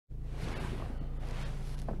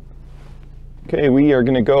Okay, we are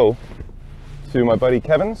gonna go to my buddy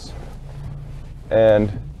Kevin's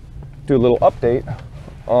and do a little update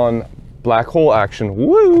on black hole action.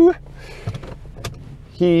 Woo!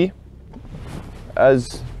 He,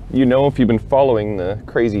 as you know, if you've been following the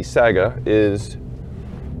crazy saga, is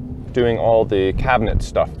doing all the cabinet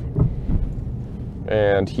stuff.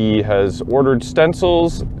 And he has ordered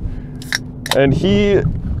stencils, and he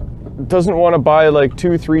doesn't want to buy like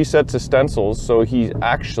 2-3 sets of stencils, so he's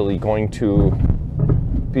actually going to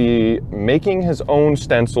be making his own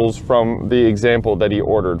stencils from the example that he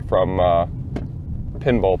ordered from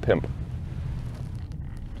Pinball Pimp.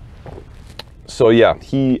 So yeah,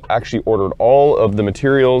 he actually ordered all of the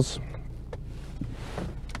materials.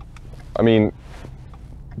 I mean,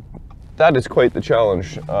 that is quite the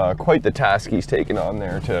challenge, quite the task he's taken on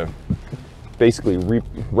there to basically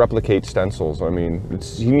replicate stencils. I mean,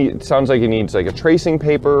 it sounds like he needs like a tracing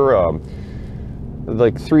paper,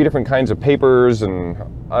 like 3 different kinds of papers, and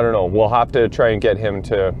I don't know, we'll have to try and get him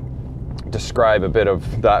to describe a bit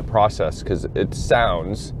of that process, because it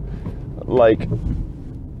sounds like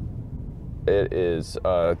it is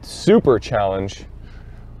a super challenge.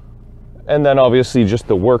 And then obviously just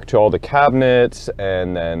the work to all the cabinets,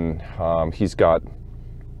 and then he's got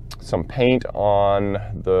some paint on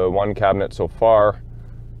the one cabinet so far.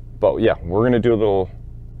 But yeah, we're gonna do a little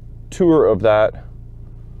tour of that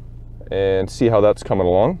and see how that's coming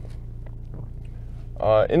along.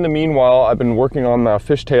 In the meanwhile, I've been working on the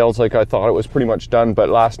fishtails like I thought it was pretty much done, but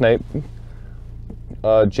last night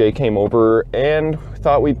Jay came over and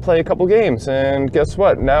thought we'd play a couple games, and guess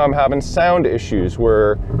what? Now I'm having sound issues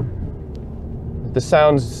where the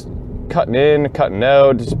sound's cutting in, cutting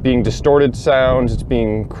out, it's being distorted sounds, it's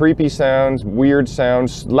being creepy sounds, weird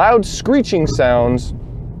sounds, loud screeching sounds.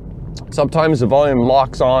 Sometimes the volume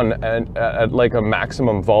locks on and at like a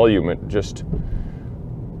maximum volume. It just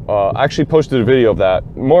I actually posted a video of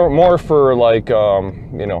that, more for like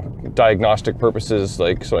you know, diagnostic purposes,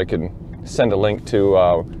 like so I can send a link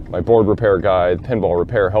to my board repair guide, pinball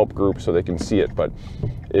repair help group, so they can see it. But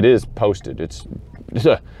it is posted. It's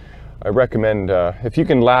I recommend, if you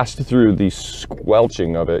can last through the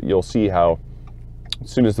squelching of it, you'll see how as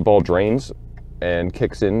soon as the ball drains and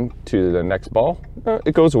kicks in to the next ball,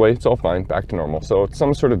 it goes away, it's all fine, back to normal. So it's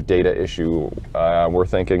some sort of data issue, we're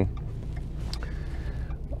thinking.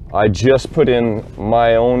 I just put in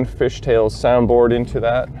my own Fishtails soundboard into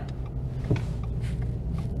that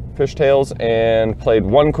Fishtails and played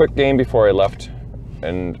one quick game before I left,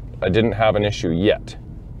 and I didn't have an issue yet.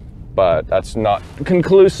 But that's not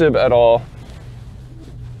conclusive at all.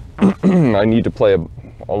 I need to play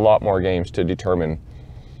a lot more games to determine.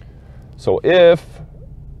 So if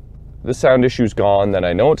the sound issue's gone, then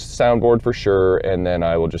I know it's a soundboard for sure, and then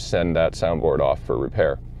I will just send that soundboard off for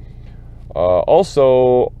repair.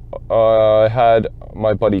 Also, I had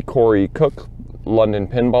my buddy Corey Cook, London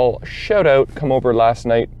Pinball, shout out, come over last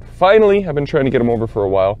night. Finally, I've been trying to get him over for a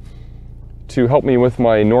while to help me with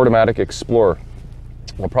my Nordomatic Explorer.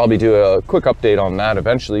 I'll probably do a quick update on that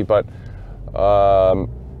eventually, but I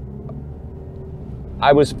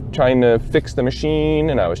was trying to fix the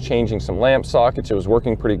machine and I was changing some lamp sockets. It was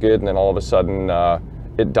working pretty good, and then all of a sudden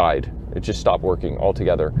it died. It just stopped working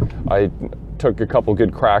altogether. I took a couple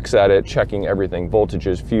good cracks at it, checking everything,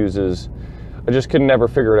 voltages, fuses. I just could never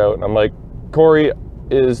figure it out, and I'm like, Corey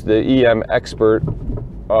is the EM expert,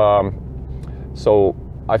 so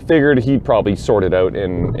I figured he'd probably sort it out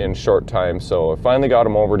in short time. So I finally got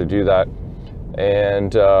him over to do that,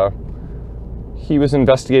 and he was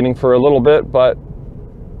investigating for a little bit, but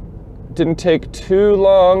didn't take too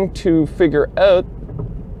long to figure out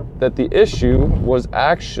that the issue was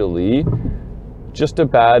actually just a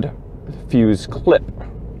bad fuse clip.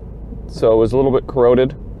 So it was a little bit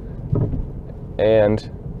corroded, and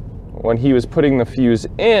when he was putting the fuse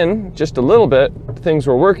in just a little bit, things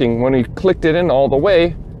were working. When he clicked it in all the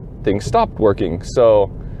way, things stopped working.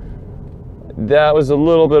 So that was a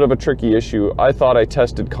little bit of a tricky issue. I thought I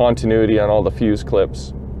tested continuity on all the fuse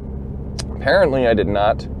clips. Apparently I did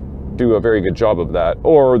not do a very good job of that,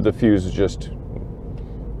 or the fuse was just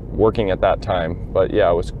working at that time. But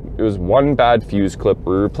yeah, it was one bad fuse clip.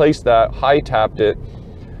 We replaced that, high tapped it,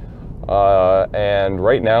 and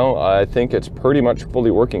right now I think it's pretty much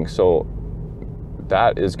fully working. So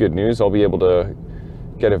that is good news. I'll be able to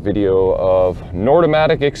get a video of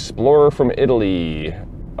Nordomatic Explorer from Italy,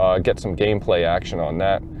 get some gameplay action on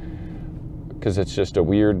that, because it's just a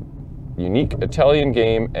weird, unique Italian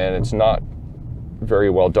game, and it's not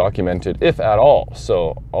very well documented, if at all.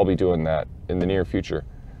 So I'll be doing that in the near future.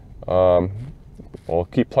 I'll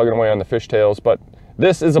keep plugging away on the fishtails, but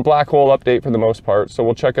this is a black hole update for the most part, so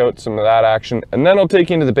we'll check out some of that action, and then I'll take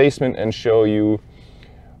you into the basement and show you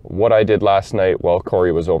what I did last night while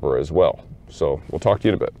Corey was over as well. So we'll talk to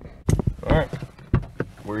you in a bit. All right,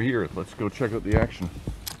 we're here. Let's go check out the action.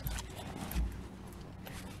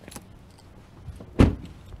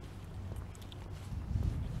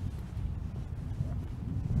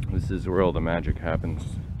 This is where all the magic happens.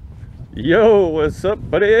 Yo, what's up,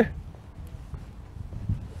 buddy?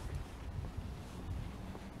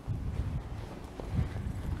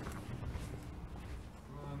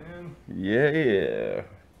 Yeah,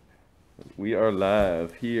 we are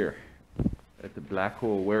live here at the Black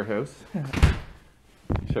Hole Warehouse.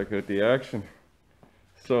 Check out the action.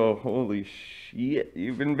 So, holy shit,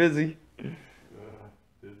 you've been busy.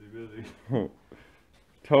 Busy.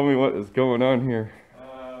 Tell me what is going on here.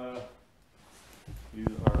 These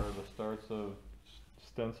are the starts of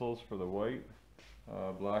stencils for the white.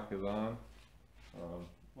 Black is on.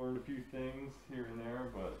 Learned a few things here and there,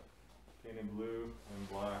 but painted blue and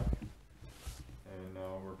black. And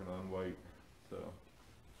now I'm working on white.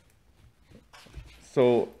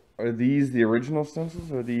 So are these the original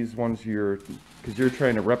stencils, or are these ones because you're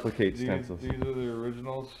trying to replicate stencils? These are the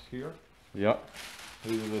originals here. Yep.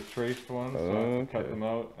 These are the traced ones. So I cut them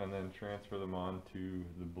out and then transfer them on to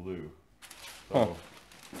the blue. So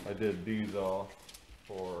I did these all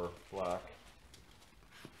for black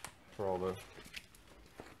for all the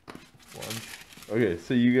ones. Okay,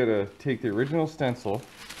 so you gotta take the original stencil,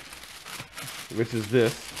 which is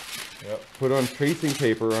this. Yep. Put on tracing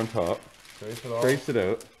paper on top. Trace it all. Trace it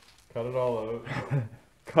out. Cut it all out.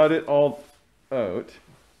 Cut it all out.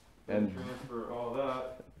 And transfer all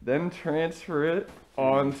that. Then transfer it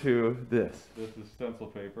onto this. This is stencil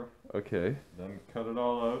paper. Okay. Then cut it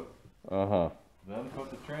all out. Uh-huh. Then put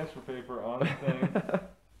the transfer paper on the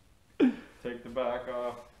thing. Take the back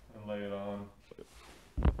off and lay it on.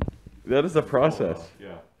 That is a process.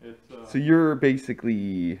 Yeah. It's so you're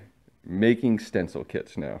basically making stencil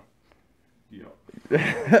kits now. Yeah.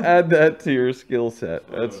 Add that to your skill set.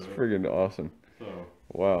 That's friggin' awesome. So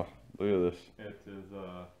wow, look at this. It is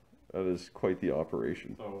that is quite the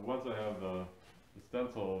operation. So once I have the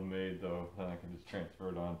stencil made though, then I can just transfer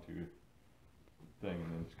it onto the thing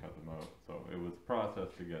and then just cut them out. So it was a process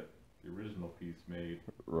to get the original piece made.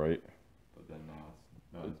 Right. But then now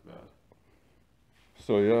it's not as bad.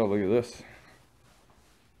 So yeah, look at this.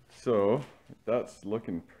 So that's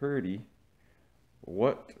looking pretty.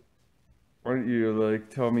 Why don't you like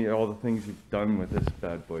tell me all the things you've done with this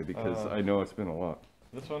bad boy, because I know it's been a lot.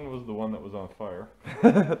 This one was the one that was on fire.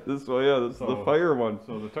 This one, yeah, this is the fire one.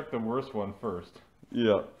 So they took the worst one first.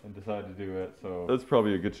 Yeah. And decided to do it. So that's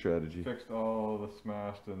probably a good strategy. Fixed all the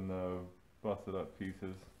smashed and busted up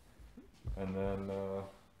pieces, and then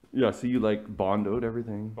yeah. So you like bonded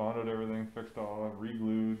everything. Bonded everything, fixed all,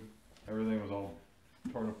 re-glued. Everything was all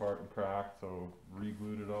torn apart and cracked, so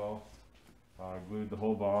re-glued it all. Glued the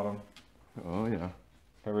whole bottom. Oh yeah.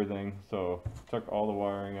 Everything. So took all the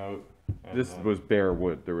wiring out. And this was bare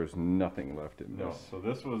wood. There was nothing left in this. No. So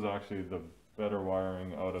this was actually the better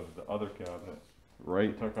wiring out of the other cabinet.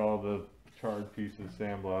 Right. So took all the charred pieces,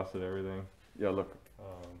 sandblasted everything. Yeah. Look.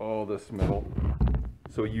 All this metal.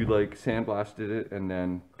 So you like sandblasted it and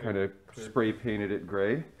then kind of spray painted it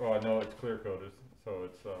gray? Oh, I know it's clear coated. So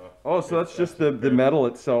it's oh, so that's just the metal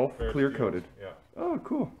itself clear coated. Yeah. Oh,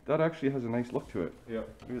 cool. That actually has a nice look to it. Yep.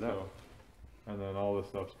 Look at that. And then all this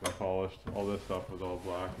stuff's been polished. All this stuff was all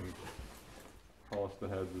black and polished the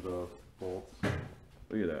heads of the bolts.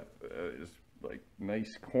 Look at that. It's like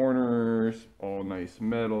nice corners, all nice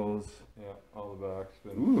metals. Yeah, all the back's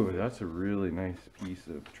been. Ooh, that's a really nice piece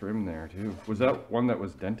of trim there too. Was that one that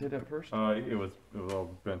was dented at first? It was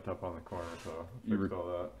all bent up on the corner, so I fixed all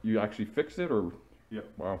that. You actually fixed it, or? Yep.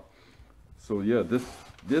 Wow. So yeah,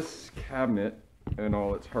 this cabinet and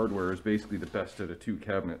all its hardware is basically the best out of two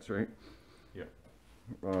cabinets, right? Yeah.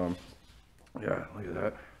 Yeah, look at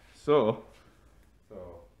that. So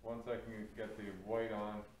once I can get the white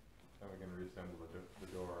on, then we can reassemble the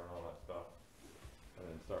door and all that stuff, and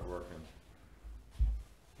then start working.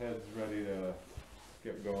 Head's ready to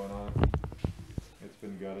get going on. It's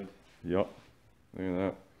been gutted. Yep. Look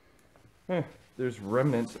at that. There's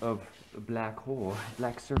remnants of a black hole,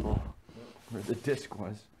 black circle, where the disc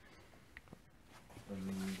was.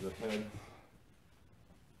 And the head.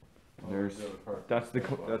 There's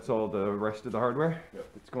that's all the rest of the hardware. Yep.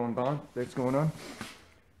 That's going on.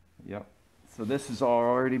 Yep. So this has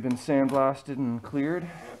already been sandblasted and cleared.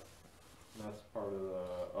 Yep. And that's part of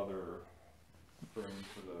the other frame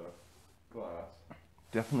for the glass.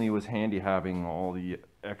 Definitely was handy having all the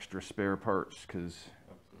extra spare parts, because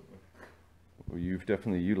you've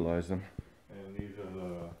definitely utilized them. And these are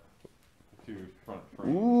two front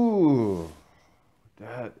frames. Ooh,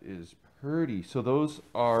 that is pretty. So those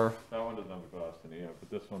are... That one doesn't have a glass in it yet, but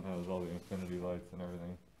this one has all the infinity lights and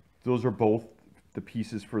everything. Those are both the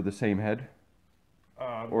pieces for the same head?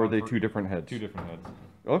 Or are they two different heads? Two different heads.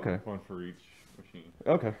 Okay. One for each machine.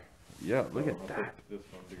 Okay. Yeah, look So at I'll that. put this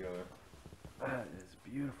one together. That is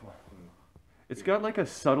beautiful. It's got like a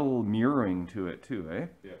subtle mirroring to it too, eh?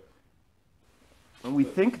 Yeah. And we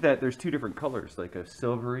think that there's two different colors, like a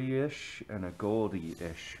silvery-ish and a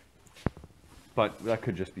goldy-ish. But that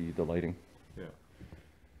could just be the lighting. Yeah.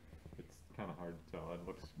 It's kind of hard to tell. It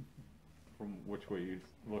looks, from which way you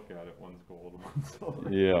look at it, one's gold and one's silver.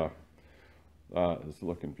 Yeah. It's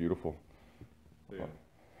looking beautiful. So, yeah.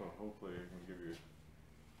 So hopefully I can give you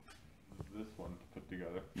this one to put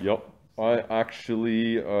together. Yep. I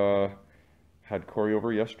actually had Corey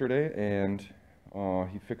over yesterday, and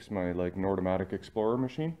he fixed my like Nordomatic Explorer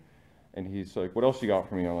machine, and he's like, "What else you got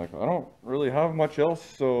for me?" I'm like, "I don't really have much else."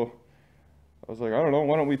 So I was like, "I don't know.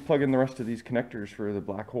 Why don't we plug in the rest of these connectors for the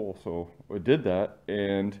black hole?" So I did that,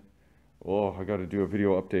 and oh, I got to do a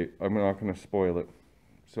video update. I'm not going to spoil it,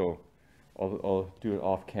 so I'll do it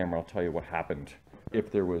off camera. I'll tell you what happened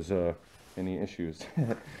if there was any issues.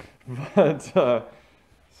 But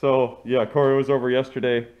so yeah, Corey was over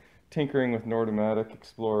yesterday tinkering with Nordomatic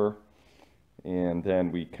Explorer, and then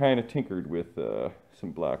we kind of tinkered with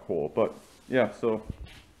some black hole. But yeah, so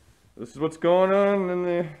this is what's going on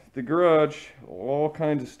in the garage. All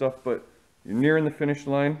kinds of stuff, but you're nearing the finish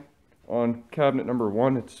line on cabinet number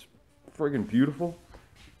 1. It's friggin' beautiful.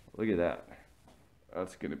 Look at that.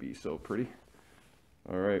 That's gonna be so pretty.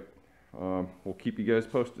 All right, we'll keep you guys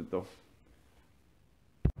posted though.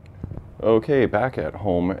 Okay, back at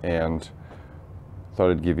home, and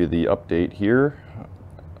thought I'd give you the update here.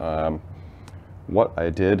 What I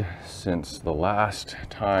did since the last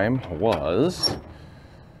time was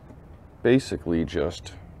basically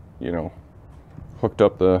just, you know, hooked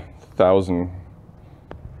up the 1,000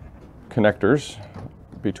 connectors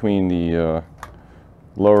between the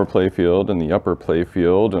lower playfield and the upper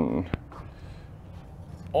playfield and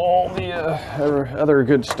all the other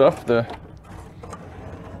good stuff. The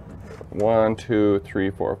 1, 2, 3,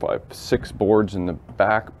 4, 5, 6 boards in the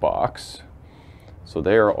back box. So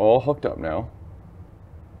they are all hooked up now.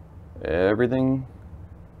 Everything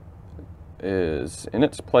is in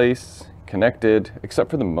its place, connected,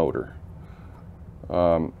 except for the motor.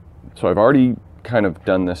 So I've already kind of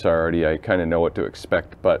done this already. I kind of know what to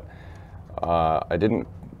expect, but I didn't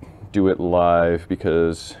do it live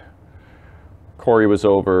because Corey was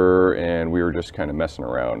over and we were just kind of messing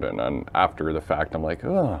around, and then after the fact I'm like,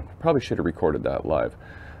 oh, probably should have recorded that live.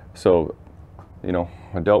 So, you know,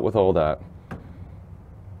 I dealt with all that,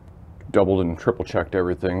 doubled and triple checked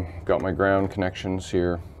everything, got my ground connections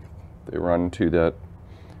here. They run to that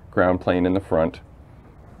ground plane in the front.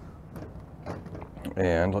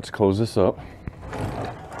 And let's close this up.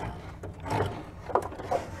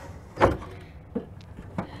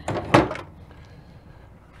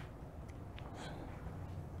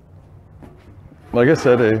 Like I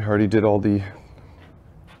said, I already did all the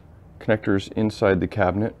connectors inside the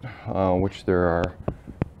cabinet, which there are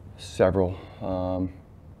several. I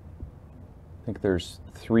think there's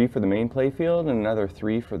 3 for the main playfield and another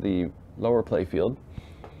 3 for the lower playfield.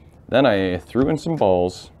 Then I threw in some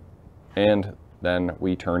balls, and then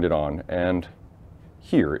we turned it on, and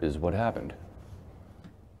here is what happened.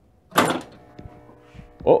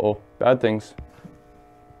 Uh-oh, bad things.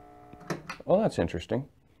 Oh, that's interesting.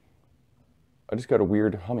 I just got a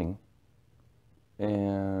weird humming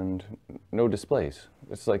and no displays.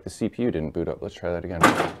 It's like the CPU didn't boot up. Let's try that again.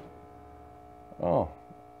 Oh,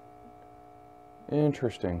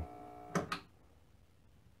 interesting.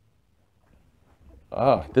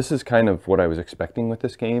 This is kind of what I was expecting with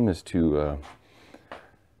this game, is to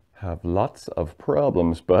have lots of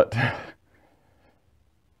problems, but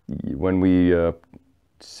when we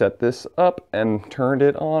set this up and turned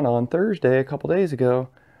it on Thursday, a couple days ago,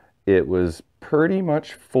 it was pretty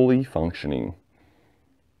much fully functioning.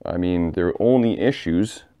 I mean, the only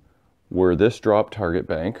issues were this drop target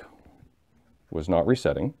bank was not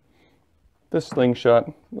resetting. This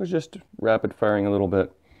slingshot was just rapid firing a little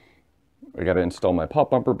bit. I got to install my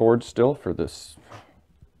pop bumper board still for this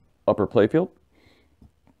upper playfield.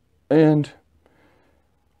 And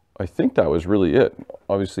I think that was really it.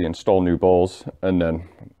 Obviously install new balls, and then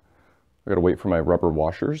I got to wait for my rubber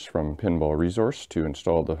washers from Pinball Resource to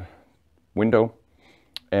install the window,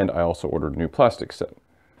 and I also ordered a new plastic set.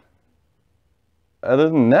 Other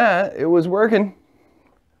than that, it was working.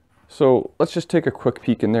 So let's just take a quick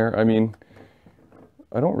peek in there. I mean,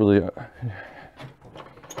 I don't really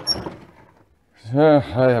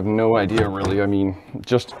I have no idea really. I mean,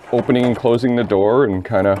 just opening and closing the door and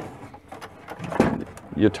kind of,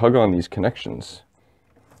 you tug on these connections,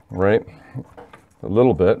 right? A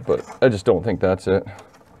little bit, but I just don't think that's it.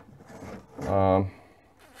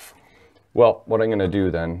 Well, what I'm going to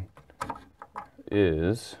do then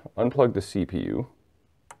is unplug the CPU.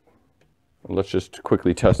 Let's just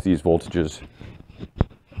quickly test these voltages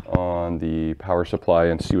on the power supply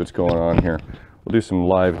and see what's going on here. We'll do some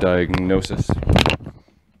live diagnosis.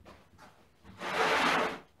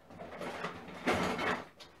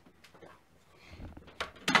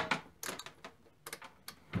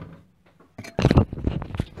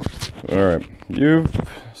 All right, you've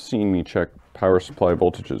seen me check power supply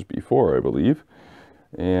voltages before, I believe,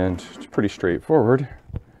 and it's pretty straightforward.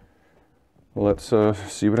 Let's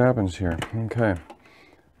see what happens here. Okay.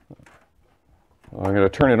 I'm going to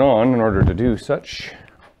turn it on in order to do such.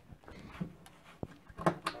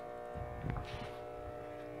 I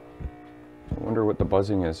wonder what the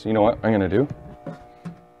buzzing is. You know what I'm going to do?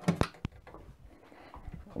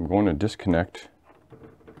 I'm going to disconnect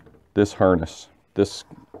this harness. This is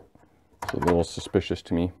a little suspicious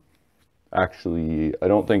to me. Actually, I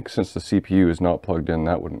don't think, since the CPU is not plugged in,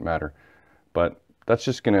 that wouldn't matter. But that's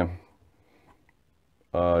just going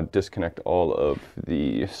to disconnect all of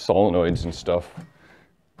the solenoids and stuff.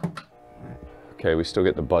 Okay, we still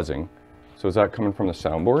get the buzzing. So is that coming from the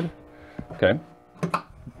soundboard? Okay.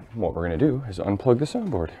 What we're going to do is unplug the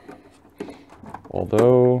soundboard.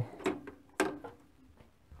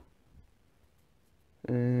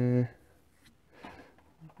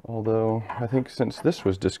 Although I think since this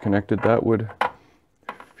was disconnected, that would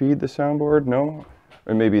feed the soundboard. No?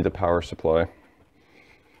 Or maybe the power supply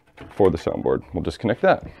for the soundboard. We'll disconnect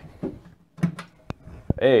that.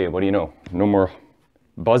 Hey, what do you know? No more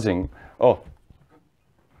buzzing. Oh.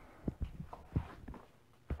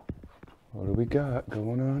 What do we got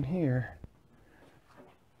going on here?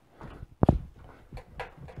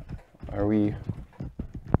 Are we...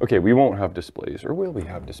 Okay, we won't have displays. Or will we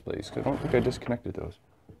have displays? Because I don't think I disconnected those.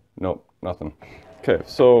 Nope, nothing. Okay,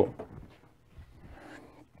 so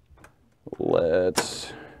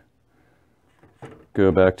let's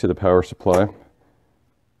go back to the power supply.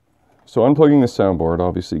 So unplugging the soundboard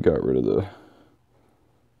obviously got rid of the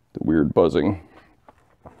weird buzzing.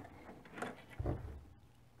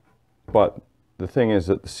 But the thing is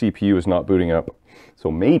that the CPU is not booting up.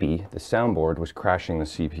 So maybe the soundboard was crashing the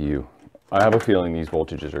CPU. I have a feeling these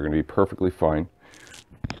voltages are going to be perfectly fine.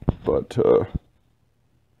 But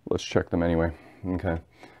let's check them anyway. Okay.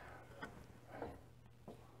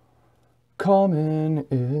 Common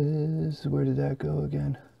is, where did that go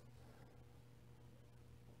again?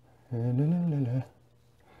 I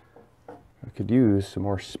could use some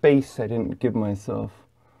more space. I didn't give myself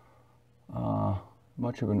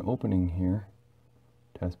much of an opening here.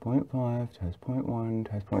 Test point 5, test point 1,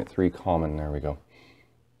 test point 3, common. There we go.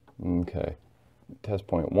 Okay. Test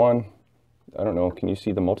point 1. I don't know. Can you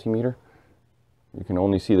see the multimeter? You can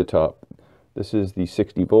only see the top. This is the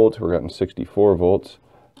 60 volts. We're getting 64 volts.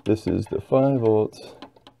 This is the 5 volts.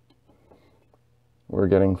 We're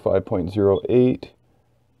getting 5.08.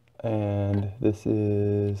 And this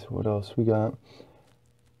is, what else we got?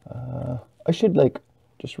 I should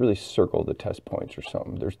just really circle the test points or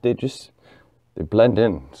something. They blend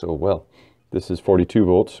in so well. This is 42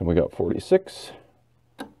 volts and we got 46.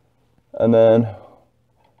 And then,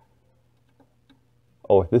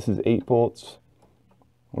 oh, this is 8 volts,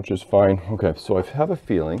 which is fine. Okay, so I have a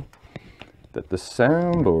feeling that the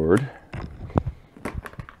soundboard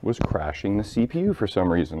was crashing the CPU for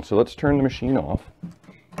some reason. So let's turn the machine off.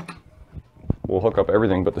 We'll hook up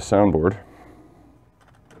everything but the soundboard.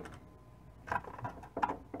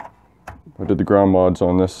 I did the ground mods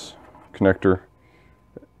on this connector,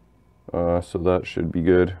 so that should be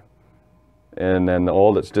good. And then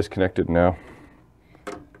all that's disconnected now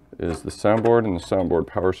is the soundboard and the soundboard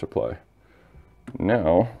power supply.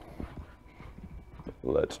 Now,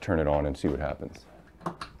 let's turn it on and see what happens.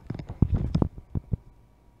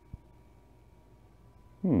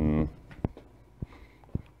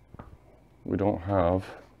 We don't have...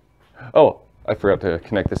 Oh, I forgot to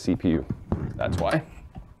connect the CPU. That's why.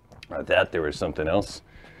 I thought there was something else.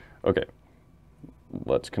 Okay,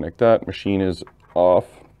 let's connect that. Machine is off.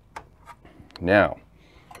 Now,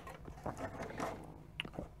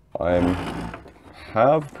 I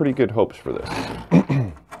have pretty good hopes for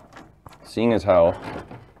this. Seeing as how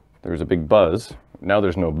there's a big buzz, now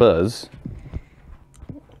there's no buzz.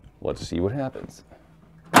 Let's see what happens.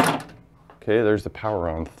 Okay, there's the power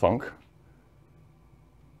on thunk.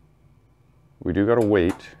 We do gotta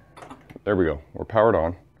wait. There we go, we're powered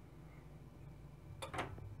on.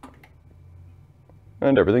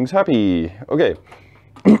 and everything's happy. Okay,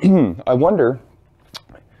 I wonder,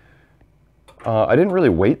 I didn't really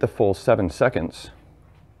wait the full 7 seconds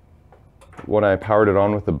when I powered it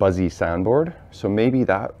on with the buzzy soundboard, so maybe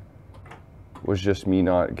that was just me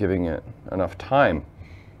not giving it enough time.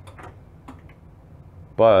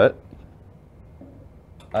 But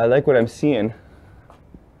I like what I'm seeing.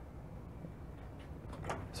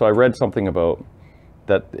 So I read something about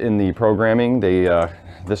that in the programming, they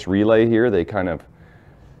this relay here, they kind of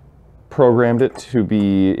programmed it to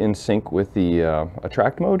be in sync with the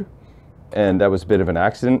attract mode, and that was a bit of an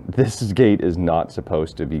accident. This gate is not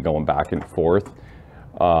supposed to be going back and forth.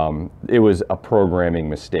 It was a programming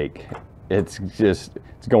mistake. It's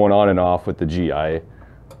going on and off with the GI.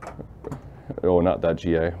 Oh, not that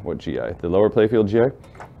GI. What GI? The lower playfield GI?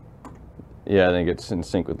 Yeah, I think it's in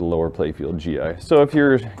sync with the lower playfield GI. So if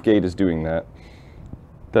your gate is doing that,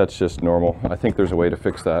 that's just normal. I think there's a way to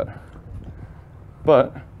fix that.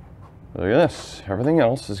 But look at this. Everything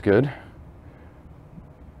else is good.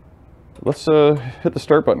 Let's hit the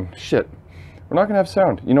start button. Shit. We're not gonna have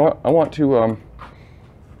sound. You know what? I want to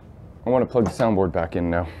plug the soundboard back in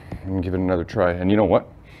now and give it another try. And you know what?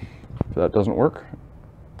 If that doesn't work,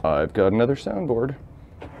 I've got another soundboard.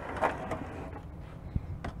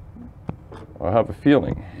 I have a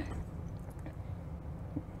feeling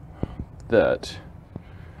that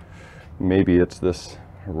maybe it's this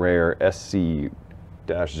rare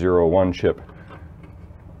SC-01 chip.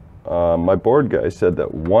 My board guy said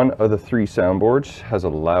that one of the 3 soundboards has a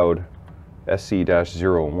loud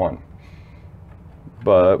SC-01.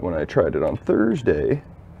 But when I tried it on Thursday,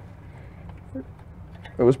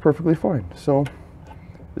 it was perfectly fine. So,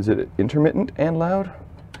 is it intermittent and loud?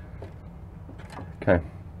 Okay.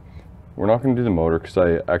 We're not going to do the motor because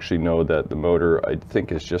I actually know that the motor, I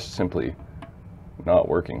think, is just simply not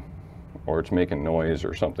working, or it's making noise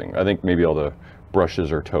or something. I think maybe all the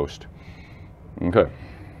brushes are toast. Okay.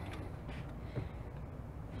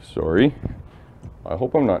 Sorry. I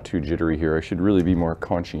hope I'm not too jittery here. I should really be more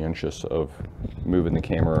conscientious of moving the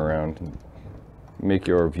camera around and make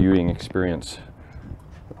your viewing experience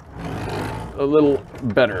a little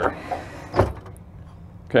better.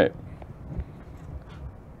 Okay.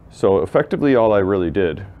 So effectively all I really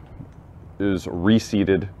did is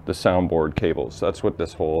reseated the soundboard cables. That's what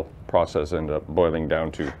this whole process ended up boiling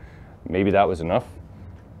down to. Maybe that was enough.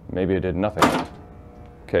 Maybe it did nothing.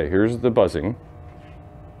 Okay, here's the buzzing.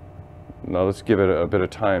 Now let's give it a bit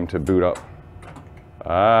of time to boot up.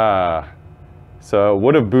 So it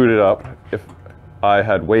would have booted up if I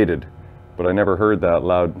had waited, but I never heard that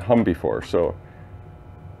loud hum before. So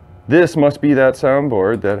this must be that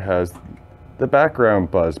soundboard that has the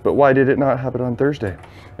background buzz, but why did it not have it on Thursday?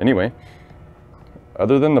 Anyway,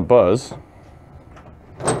 other than the buzz,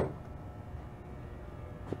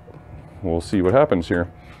 we'll see what happens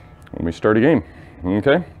here when we start a game.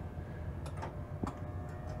 Okay.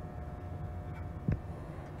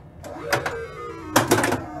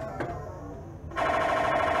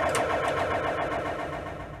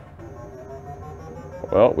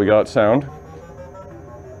 Well, we got sound.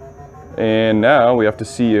 And now we have to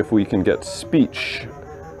see if we can get speech.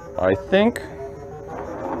 I think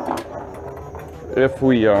if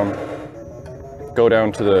we go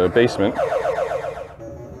down to the basement,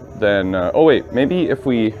 then, oh wait, maybe if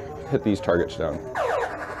we hit these targets down.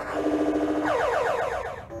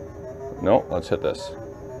 No, let's hit this.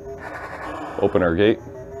 Open our gate.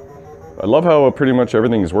 I love how pretty much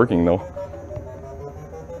everything is working though.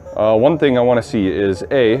 One thing I want to see is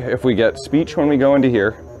A, if we get speech when we go into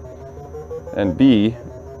here, and B,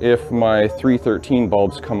 if my 313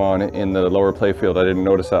 bulbs come on in the lower playfield. I didn't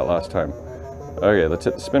notice that last time. Okay, let's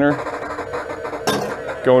hit the spinner.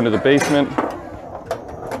 Go into the basement.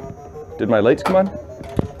 Did my lights come on?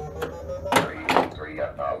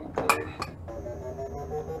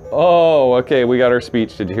 Oh, okay, we got our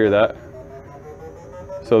speech. Did you hear that?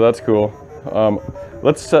 So that's cool.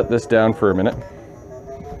 Let's set this down for a minute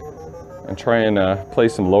and try and play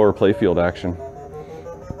some lower playfield action.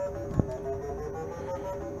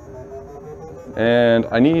 And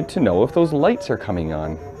I need to know if those lights are coming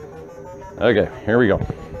on. Okay, here we go.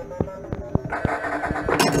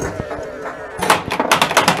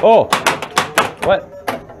 Oh! What?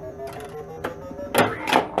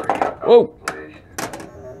 Whoa!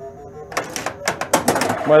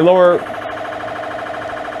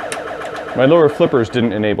 My lower flippers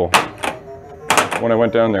didn't enable when I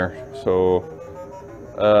went down there. So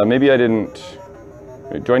maybe I didn't.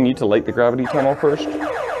 Do I need to light the gravity tunnel first?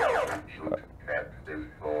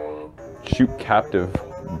 Shoot captive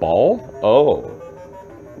ball? Oh.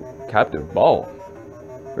 Captive ball.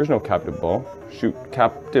 There's no captive ball. Shoot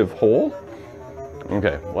captive hole?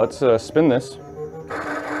 Okay, let's spin this.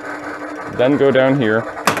 Then go down here.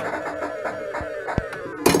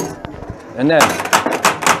 And then,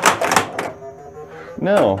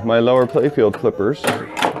 no, my lower playfield clippers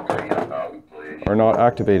are not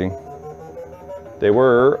activating. They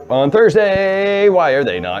were on Thursday. Why are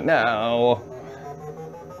they not now?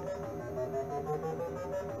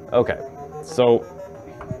 Okay, so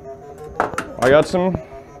I got some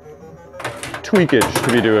tweakage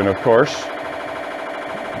to be doing, of course,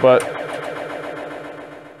 but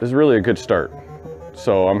this is really a good start.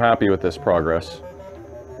 So I'm happy with this progress,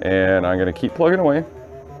 and I'm gonna keep plugging away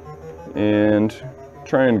and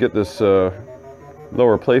try and get this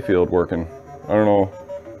lower playfield working. I don't know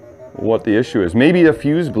what the issue is. Maybe a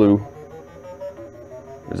fuse blew.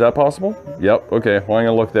 Is that possible? Yep, okay, well, I'm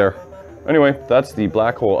gonna look there. Anyway, that's the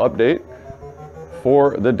black hole update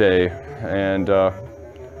for the day, and well,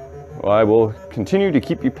 I will continue to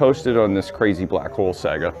keep you posted on this crazy black hole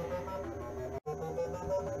saga.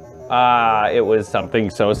 It was something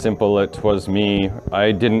so simple. It was me.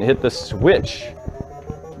 I didn't hit the switch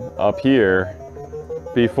up here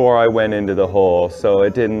before I went into the hole, so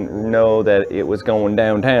it didn't know that it was going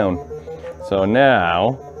downtown. So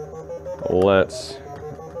now, let's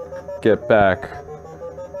get back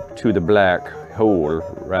to the black hole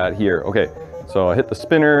right here. Okay, so I hit the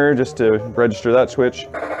spinner just to register that switch,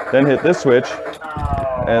 then hit this switch,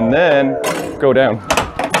 and then go down.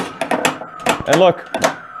 And look,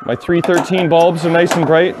 my 313 bulbs are nice and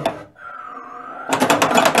bright.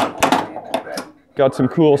 Got some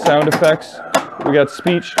cool sound effects. We got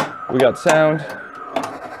speech, we got sound.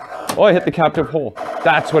 Oh, I hit the captive hole.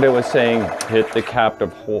 That's what it was saying, hit the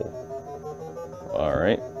captive hole. All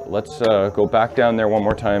right, let's go back down there one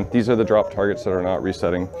more time. These are the drop targets that are not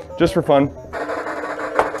resetting, just for fun.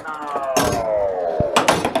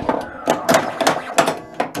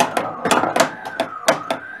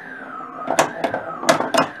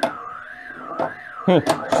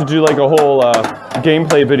 Should do like a whole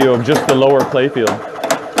gameplay video of just the lower playfield.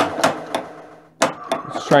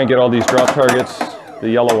 Let's try and get all these drop targets, the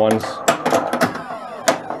yellow ones.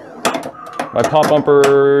 My pop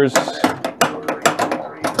bumpers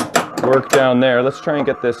work down there. Let's try and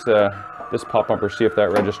get this this pop bumper, see if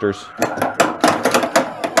that registers.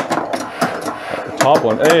 The top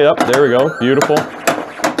one, hey, up, there we go, beautiful.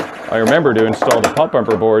 I remember to install the pop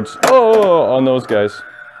bumper boards, on those guys.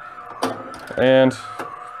 And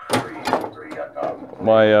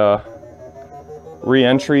my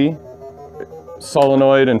re-entry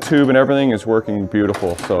solenoid and tube and everything is working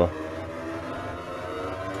beautiful, so.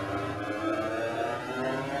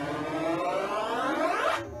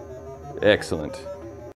 Excellent.